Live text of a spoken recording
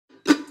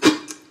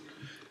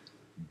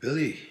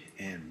Billy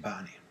and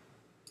Bonnie.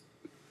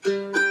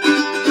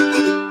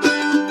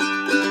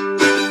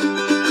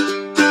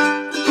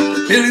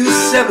 Billy was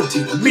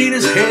 17, mean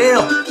as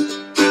hell.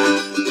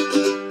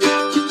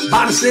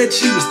 Bonnie said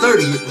she was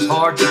 30, it was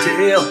hard to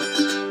tell.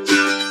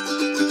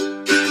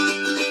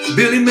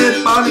 Billy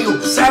met Bonnie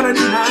on Saturday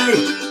night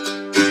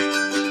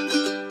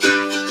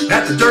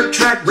at the dirt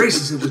track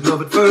races. It was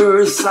love at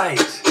first sight.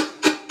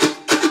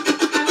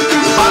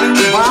 Bonnie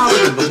was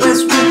wilder than the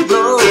west wind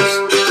blows.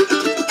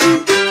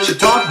 She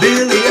taught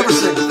Billy every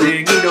single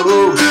thing he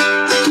knows,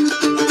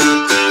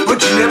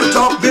 but she never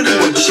taught Billy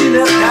what she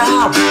left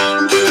out.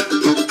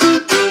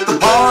 The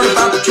part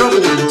about the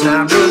trouble when the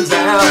time runs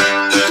out.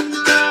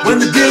 When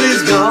the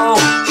Billy's gone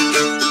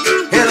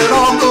and it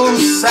all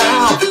goes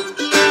south,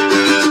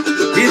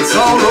 it's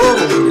all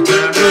over when the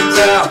time runs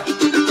out.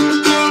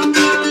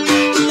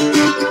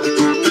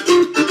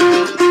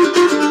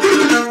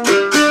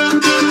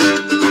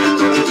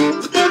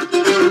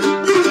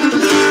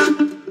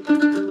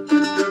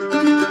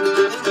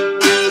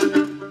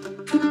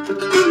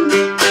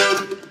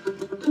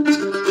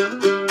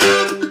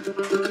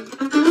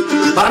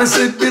 Bonnie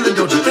said, Billy,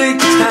 don't you think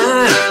it's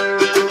time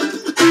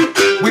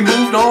we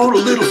moved on a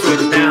little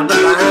further down the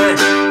line?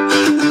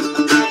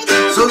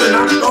 So they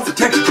knocked off the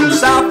Texaco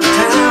South of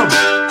town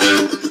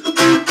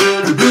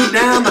and blew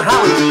down the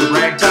highway with the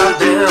ragtop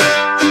down.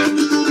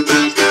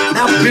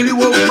 Now Billy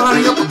woke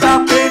Bonnie up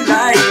about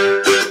midnight.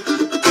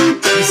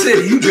 He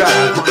said, you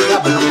drive, honey,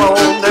 I've been up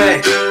all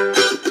night.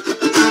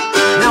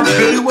 Now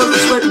Billy wasn't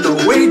sweating no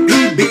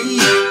APB,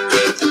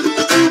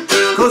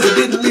 cause he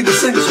didn't leave a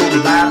single soul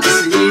alive to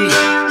see.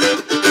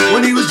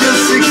 When he was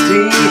just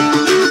 16,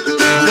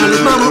 done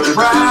his mama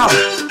proud.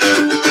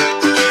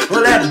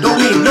 Well, that don't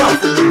mean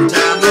nothing when the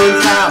time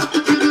runs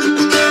out.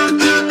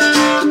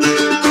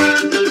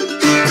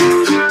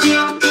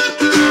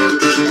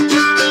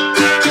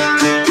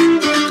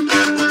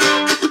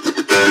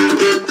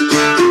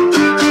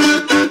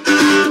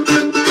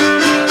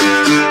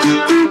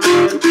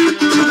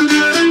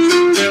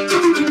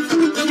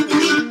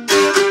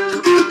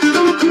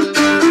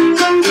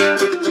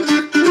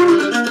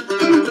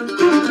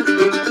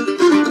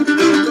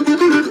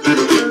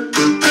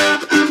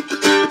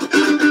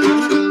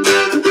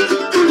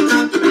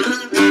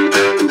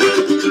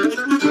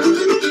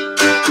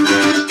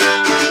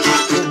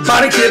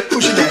 Bonnie kept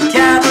pushing that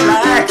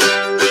Cadillac.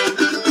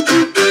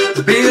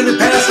 Billy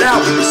passed out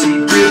with the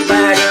seat ripped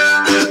back.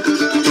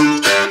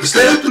 He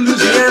slept in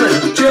Louisiana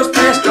just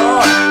past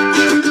dark.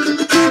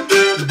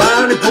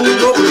 Bonnie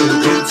pulled over in the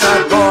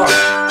roadside bar.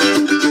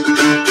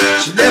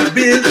 She left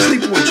Billy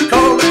sleeping when she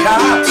called the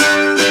cops.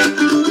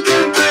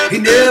 He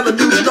never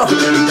knew nothing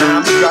when the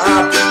time was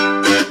dropped.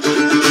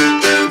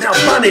 Now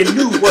Bonnie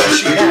knew what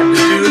she had to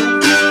do,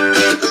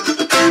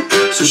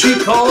 so she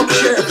called the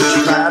sheriff and she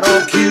cried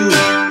on cue.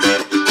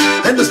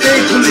 And the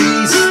state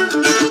police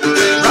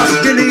brought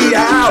Billy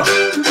out.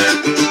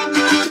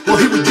 Well,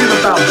 he was dealing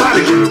about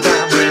Bonnie when his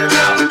time ran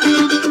out.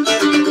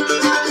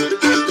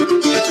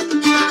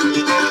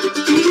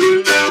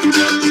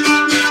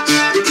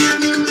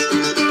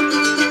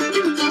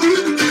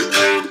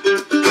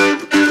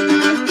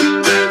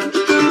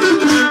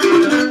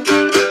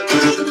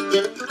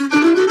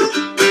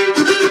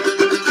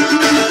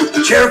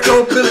 Sheriff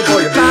told Billy,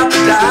 boy, you're about to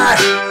die,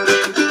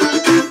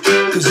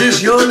 cause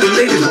this young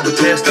lady's gonna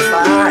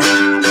testify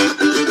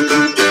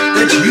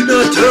that you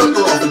done took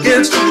her off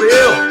against the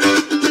will,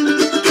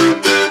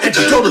 and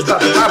she told us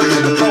about the robbery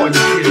in the car.